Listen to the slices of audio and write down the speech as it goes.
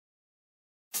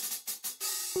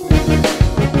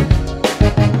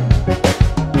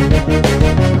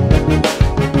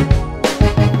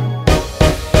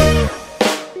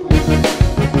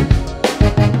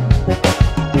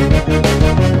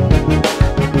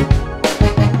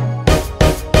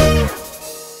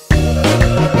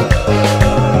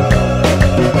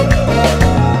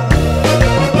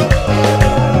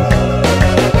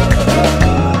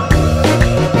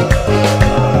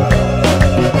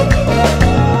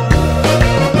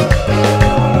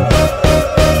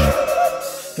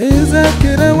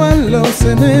እዘክረዋለሁ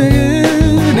ስምህን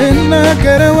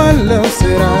እናገረዋለሁ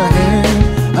ስራህን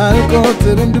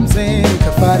አልቆጥርም ድምፄን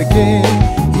ከፍ አድርጌ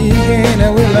ይሄ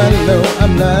ነው እላለሁ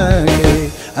አምላኬ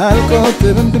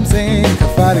አልቆጥርም ድምፄን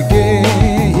ከፍ አድርጌ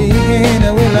ይሄ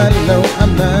ነው እላለሁ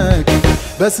አምላኬ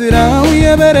በስራው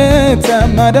የበረታ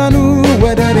ማዳኑ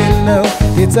ወደር የለው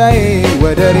ጌታዬ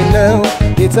ወደር የለው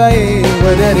ጌታዬ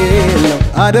ወደር የለው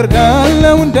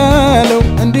አደርጋለሁ እንዳለው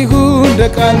እንዲሁ እንደ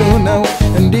ቃሉ ነው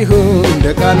እንዲሁ እንደ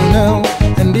ቃሉ ነው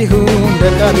እንዲሁ እንደ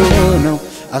ቃሉ ነው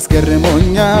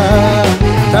አስገርሞኛል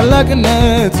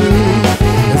ታላቅነቱ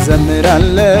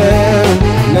እዘምራለሁ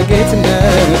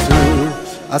ለጌትነቱ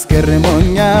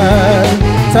አስገርሞኛል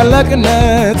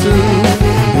ታላቅነቱ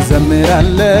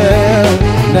እዘምራለሁ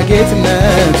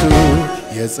ለጌትነቱ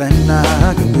የጸና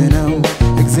ግንብ ነው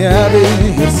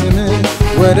እግዚአብሔር ስም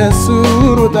ወደሱ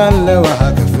ሮጣለሁ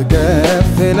ከፍ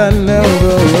ከፍ እላለሁ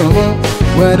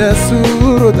ወደሱ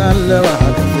ሮጣለሁ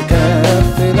ከፍ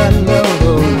ከፍ እላለሁ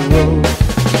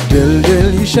ድልድል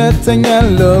ይሸተኛል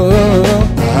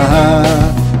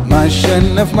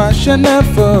ማሸነፍ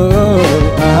ማሸነፍ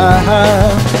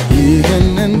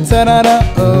ይህንን ተራራ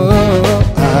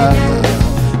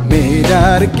ሜዳ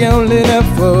አድርጌው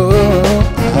ልለፍ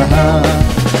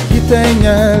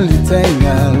ይተኛል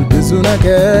ይተኛል ብዙ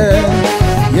ነገር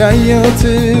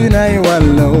ያየሁትን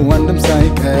አይዋለሁ አንድም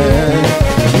ሳይቀር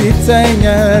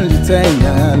ይተኛል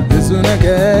ይተኛል ብዙ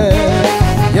ነገር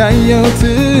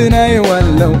ያየሁትን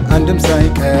አይዋለሁ አንድም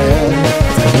ሳይቀር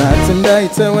ጠላት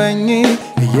እንዳይተወኝ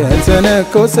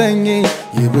እየተነኮሰኝ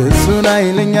ይብሱን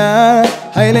ኃይለኛ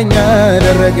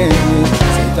አደረገኝ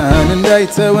ሰይጣን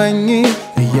እንዳይተወኝ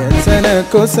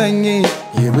እየተነኮሰኝ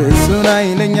ይብሱን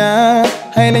ኃይለኛ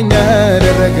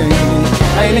አደረገኝ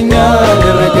ኃይለኛ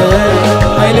አደረገኝ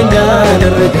ኃይለኛ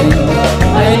አደረገኝ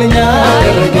ኃይለኛ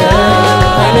አደረገኝ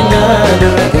ኃይለኛ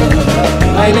አደረገኝ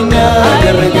ኃይለኛ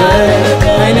አደረገኝ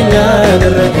ኃይለኛ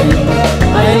አደረገኝ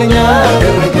ኃይለኛ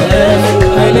አደረገኝ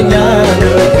ኃይለኛ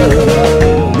አደረገኝ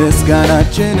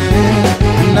ምስጋናችንን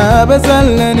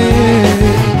እናበዛለን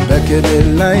በክብር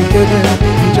ላይ ክብር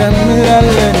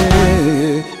እንጨምራለን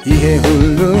ይሄ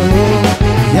ሁሉ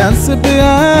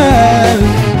ያንስብሃል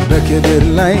በክብር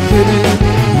ላይ ክብር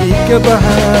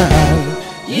ይገባሃል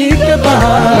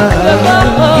ይገባሃል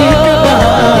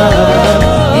ይገባሃል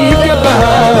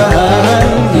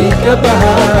ይገባሃል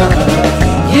ይገባሃል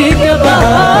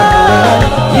ይገባሃል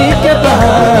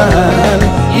ይገባሃል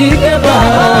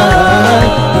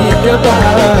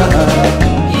ይገባሃል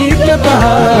ይገባሃል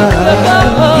ይገባሃል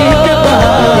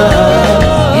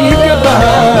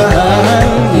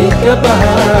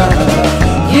ይገባሃል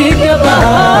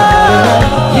ይገባሃል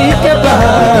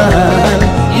ይገባሃል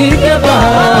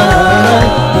ይገባሃል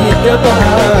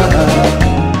ይገባሃል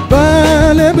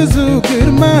ባለ ብዙ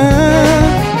ግርማ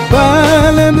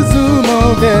ባለ ብዙ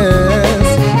ሞገስ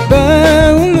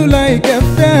በሁሉ ላይ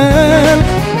ከፍ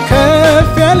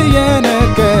ያለ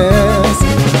የነገስ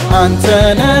አንተ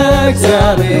ነህ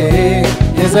እግዚአብሔር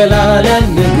የዘላለም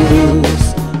ንጉሥ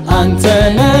አንተ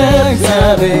ነህ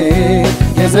እግዚአብሔር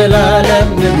የዘላለም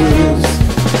ንጉሥ